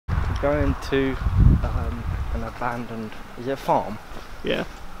going to an abandoned. Is it a farm? Yeah.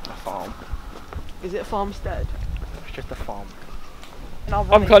 A farm. Is it a farmstead? It's just a farm.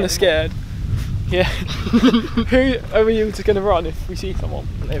 I'm kind of scared. Yeah. Who are we just going to run if we see someone?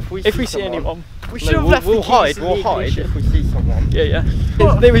 If we see anyone. We should have left we'll the hide. keys in We'll the hide ignition. if we see someone. Yeah,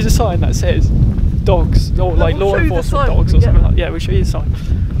 yeah. There is a sign that says dogs, or like we'll law show you the enforcement sign dogs when or we something get like that. Yeah, we'll show you the sign.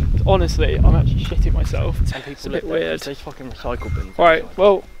 Honestly, I'm actually shitting myself. And people It's a bit live there. weird. There's fucking recycle bins. Right,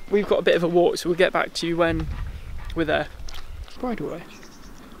 well, we've got a bit of a walk, so we'll get back to you when we're there. Bridleway.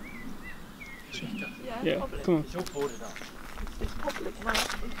 Yeah, public. come on. It's all boarded up. It's public now.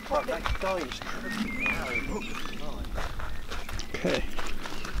 It's public. Guys, Okay.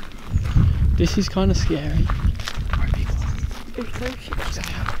 This is kind of scary. It's so shit. that's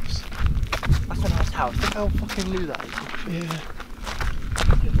a nice house. Look how fucking new that is. Yeah.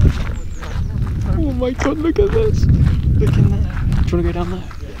 Oh my god, look at this. Look in there. Do you want to go down there?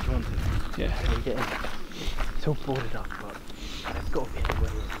 Yeah, do you want to? Yeah. Can we get in? It's all boarded up, but there's got to be a way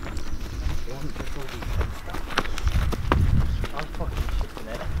in. You want to all these. I'm fucking shitting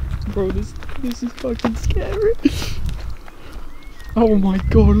it. Bro, this is fucking scary. Oh my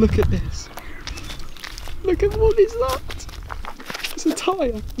god, look at this. Look at what is that? It's a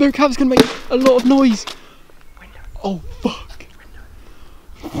tyre. No, Cav's gonna make a lot of noise. Oh fuck.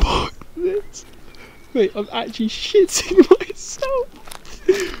 Fuck this. Mate, I'm actually shitting myself.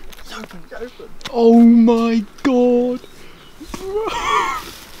 It's open, it's open. Oh my god.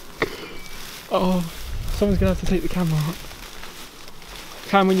 Oh, someone's gonna have to take the camera up.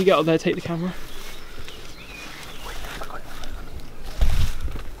 Cam, when you get up there, take the camera.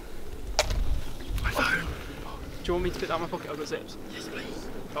 Do you want me to put that in my pocket? I've got zips. Yes, please.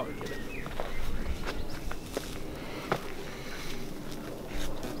 Oh, okay.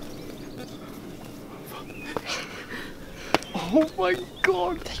 Oh my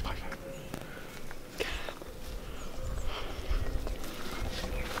god! Take my phone.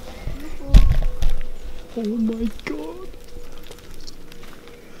 Oh my god!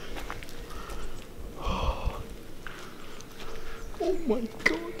 Oh my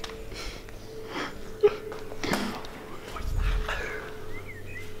god!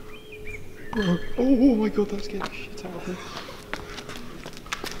 Bro. Oh my god, that scared the shit out of me.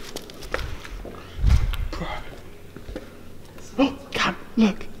 Bro. Oh, Cam,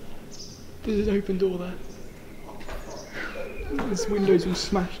 look! There's an open door there. This window's all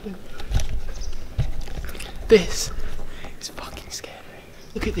smashed in. This is fucking scary.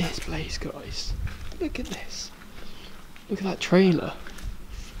 Look at this place, guys. Look at this. Look at that trailer.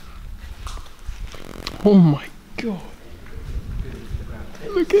 Oh my god.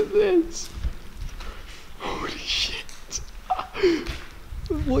 Look at this. Holy shit.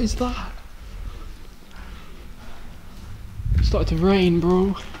 What is that? It started to rain,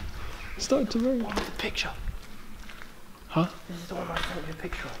 bro. It started to rain. Oh, the picture. Huh? This is the one I sent you a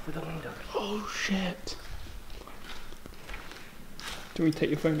picture of with the window. Oh shit. Do we take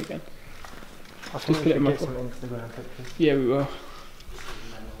your phone again? I think put we it in should my get some Instagram pictures. Yeah, we will.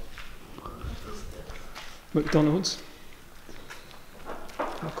 McDonald's.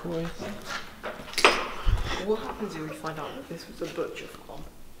 McCoy. What happens if we find out that this was a butcher farm?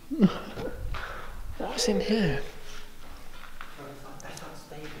 What's in here?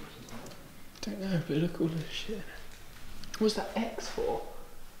 Don't know, but look at all this shit. What's that X for?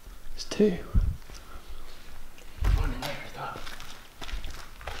 It's 2. One in there as well.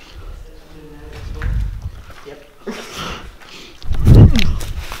 Yep.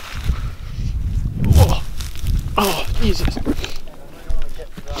 Oh, oh Jesus.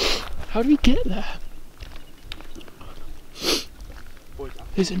 How do we get there?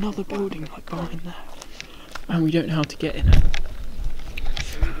 There's another building like behind there. And we don't know how to get in it.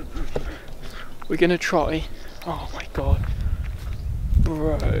 We're gonna try. Oh my god.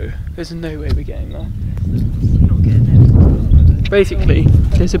 Bro, there's no way we're getting there. We're not getting it. Basically,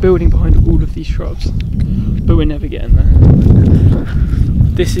 there's a building behind all of these shrubs, but we're never getting there.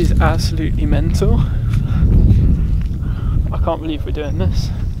 This is absolutely mental. I can't believe we're doing this.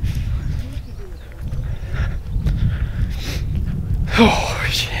 Oh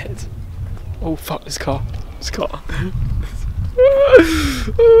shit. Oh fuck this car. This car.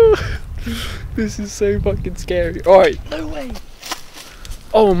 This is so fucking scary. Alright. No way.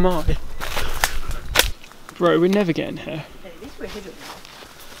 Oh my. Bro, we're never getting here. Hey, at least we're hidden now.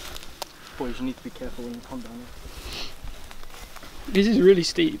 Boys, you need to be careful when you come down here. This is really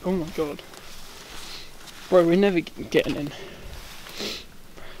steep. Oh my god. Bro, we're never getting in.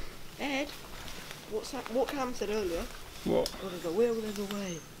 Ed, what's that? What Cam said earlier? What? Oh, there's a will, there's a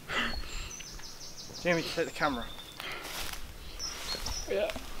way. Jamie, take the camera. Yeah.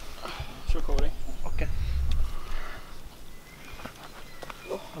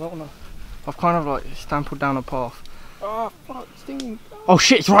 don't know. I've kind of like stumbled down a path. Oh fuck, stinging. Oh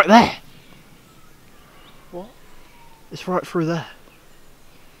shit, it's right there! What? It's right through there.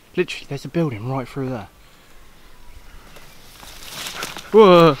 Literally, there's a building right through there.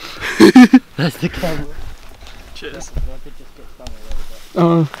 Whoa! There's the camera. Cheers. I could just get stung a little bit.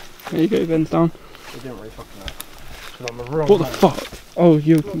 Oh, there you go, Ben's down. They didn't really fucking know. 'Cause I'm a wrong What the man. fuck? Oh,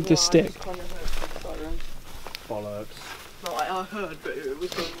 you the stick. Bollocks. No, I heard, but it was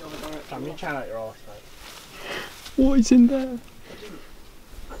going the other direction. Sam, you chat out your arse, mate. What is in there?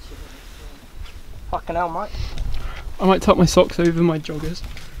 Fucking hell, mate. I might tuck my socks over my joggers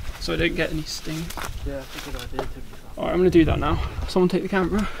so I don't get any sting. Yeah, that's a good idea to be fair. Alright, I'm gonna do that now. Someone take the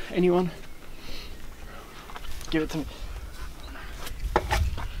camera. Anyone? Give it to me.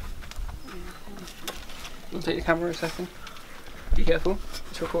 I'll take the camera a second. Be careful,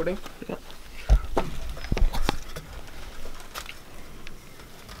 it's recording. Yeah.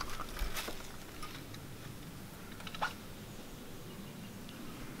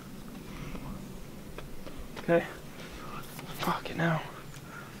 Okay. Fucking hell.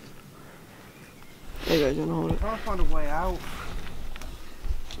 There you go, do you want to hold I'm it? trying to find a way out.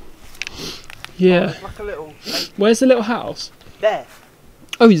 Yeah. It's like a little lake Where's the little house? there.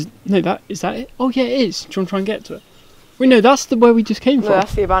 Oh, no, that is that it? Oh yeah, it is. Do you want to try and get to it? Wait, no, that's the where we just came No, from.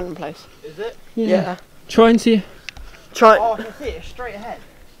 that's the abandoned place. Is it? Yeah. Try and see. Try. Oh, I can see it. It's straight ahead.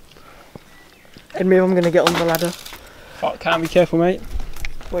 And me, I'm gonna get on the ladder. Fuck, Cam, be careful, mate.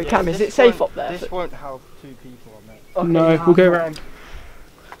 Wait, Yeah, Cam, is this it safe won't- up there? This won't have two people on it. Okay, No, yeah, we'll go I'm- round.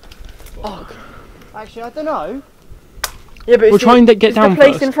 Oh, Actually, I don't know. yeah, but We'll it's try and get is down the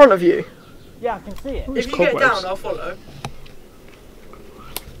place first. in front of you. Yeah, I can see it. Oh, it's If you get cobwebs. down, I'll follow.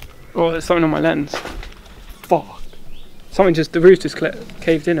 Oh, there's something on my lens. Fuck. Something just, the roof just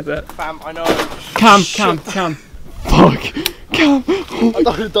caved in a bit. Fam, I know. Cam. Fuck. Cam. I don't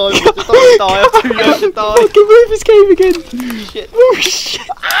want to die. I just don't want to die. I'm too young to die. Fucking roof is caving in. Shit. Oh shit.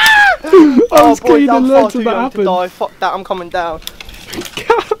 Oh, I was boys, clean I'm alert far till too that young to happened. die. Fuck that, I'm coming down.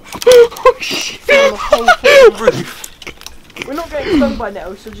 Cam. Oh shit. On the whole fucking roof. We're not getting stung by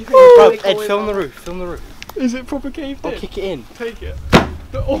Nettle, so do you think Bro, we can Ed, make our film way the roof. Film the roof. Is it proper caved I'll in? kick it in. Take it.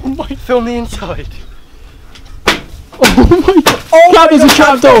 Oh my. Film the inside. Oh my god. Cam, there's a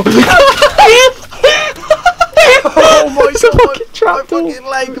trapdoor. Oh my It's a god. fucking My trapdoor. fucking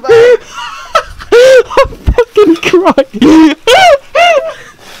leg, man. I'm fucking crying.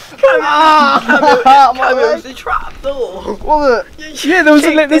 My It leg. was a trapdoor. What Yeah,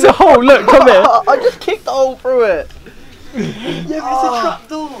 there's a hole. Look, come here. I just kicked the hole through it. Yeah, but it's a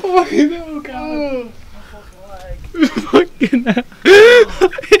trapdoor. Fucking hell, Cam. Fucking hell.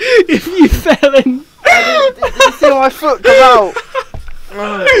 If you fell in. Did you see my foot come out?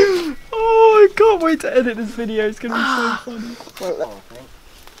 Oh, I can't wait to edit this video. It's gonna be so funny.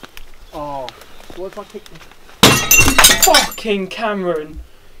 Oh, what if I kicked it? Fucking Cameron.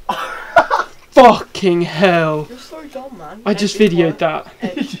 Fucking hell. You're so dumb, man. I just videoed that.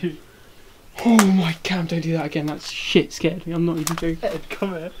 Oh my Cam, don't do that again. That shit scared me. I'm not even joking. Ed,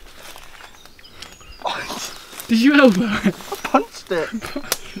 come here. Did you elbow it? Punched it.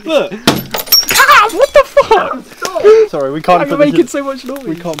 Look. Cam, what the fuck? Sorry, we can't You're put making this. so much noise.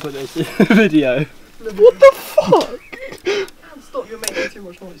 We can't put this in the video. What the fuck? Stop, you're making too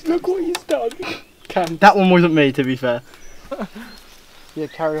much noise. Look what he's done. Cam. That one wasn't me, to be fair. Yeah,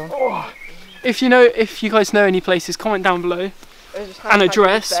 carry on. If you guys know any places, comment down below. An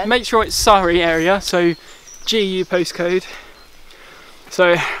address. Make sure it's Surrey area, so GU postcode.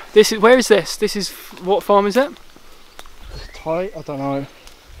 So this is, where is this? This is, what farm is it? It's tight. I don't know.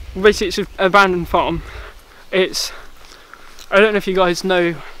 Basically it's an abandoned farm. It's, I don't know if you guys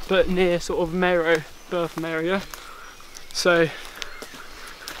know, but near sort of Mero, Burpham area. So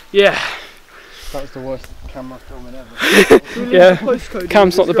yeah, That was the worst camera filming ever. yeah.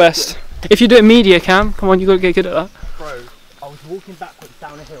 Cam's not the best. If you're doing media, Cam, come on, you got to get good at that. Bro, I was walking backwards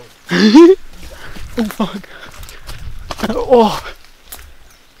down a hill. Oh fuck. Oh,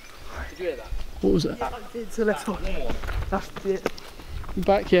 Did you hear that? what was it? It's a left one. That's it.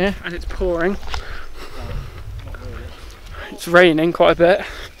 Back here, and it's pouring. It's raining quite a bit.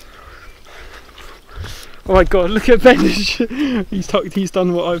 Oh my god, look at Ben. He's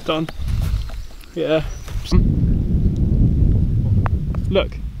done what I've done. Yeah.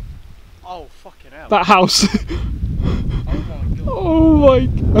 Look, Oh, fucking hell. that house. Oh my god. Oh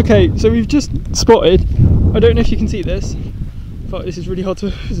my. Okay, so we've just spotted. I don't know if you can see this, but this is really hard to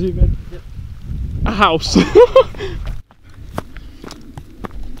zoom in. Yep. A house.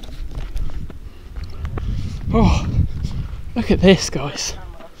 Oh, look at this, guys.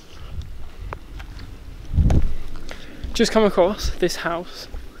 Just come across this house.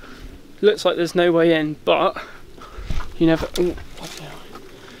 Looks like there's no way in, but you never. Ooh, bloody hell.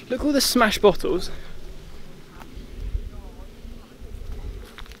 Look at all the smashed bottles.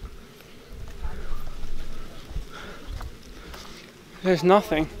 There's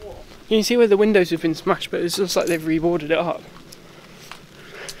nothing. You can see where the windows have been smashed, but it's just like they've reboarded it up.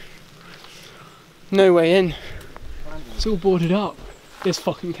 No way in. It's all boarded up. There's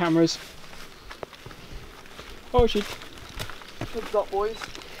fucking cameras. Oh shit. What's up, boys?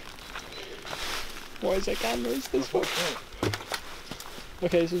 Why is there cameras? This fuck.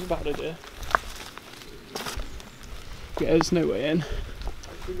 Okay, this is a bad idea. Yeah, there's no way in.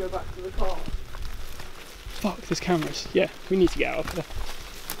 Should we go back to the car? Fuck, there's cameras. Yeah, we need to get out of there.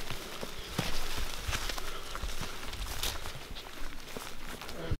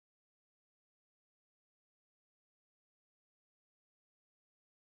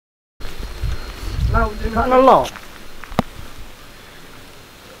 An alarm.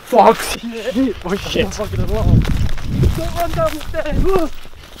 Fuck! Oh shit! Fucking alarm. Don't run down the stairs.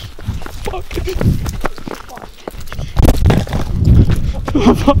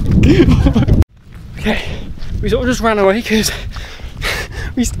 Okay, we sort of just ran away because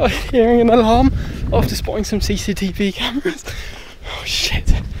we started hearing an alarm after spotting some CCTV cameras. Oh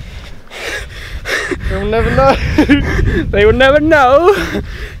shit! They'll never know. They will never know.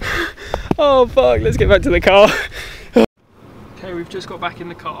 Oh fuck! Let's get back to the car. Okay, we've just got back in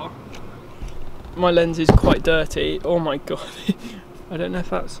the car. My lens is quite dirty. Oh my god! I don't know if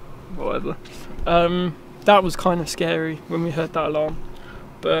that's whatever. That was kind of scary when we heard that alarm.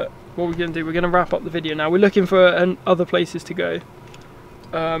 But what we're going to do, we're going to wrap up the video now. We're looking for other places to go.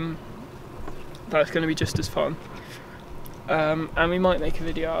 That's going to be just as fun. And we might make a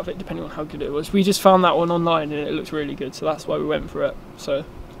video out of it depending on how good it was. We just found that one online and it looks really good, so that's why we went for it. So,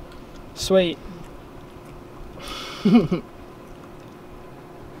 sweet.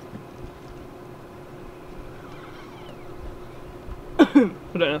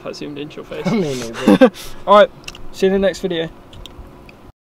 I don't know if that zoomed into your face. Me neither. Alright, see you in the next video.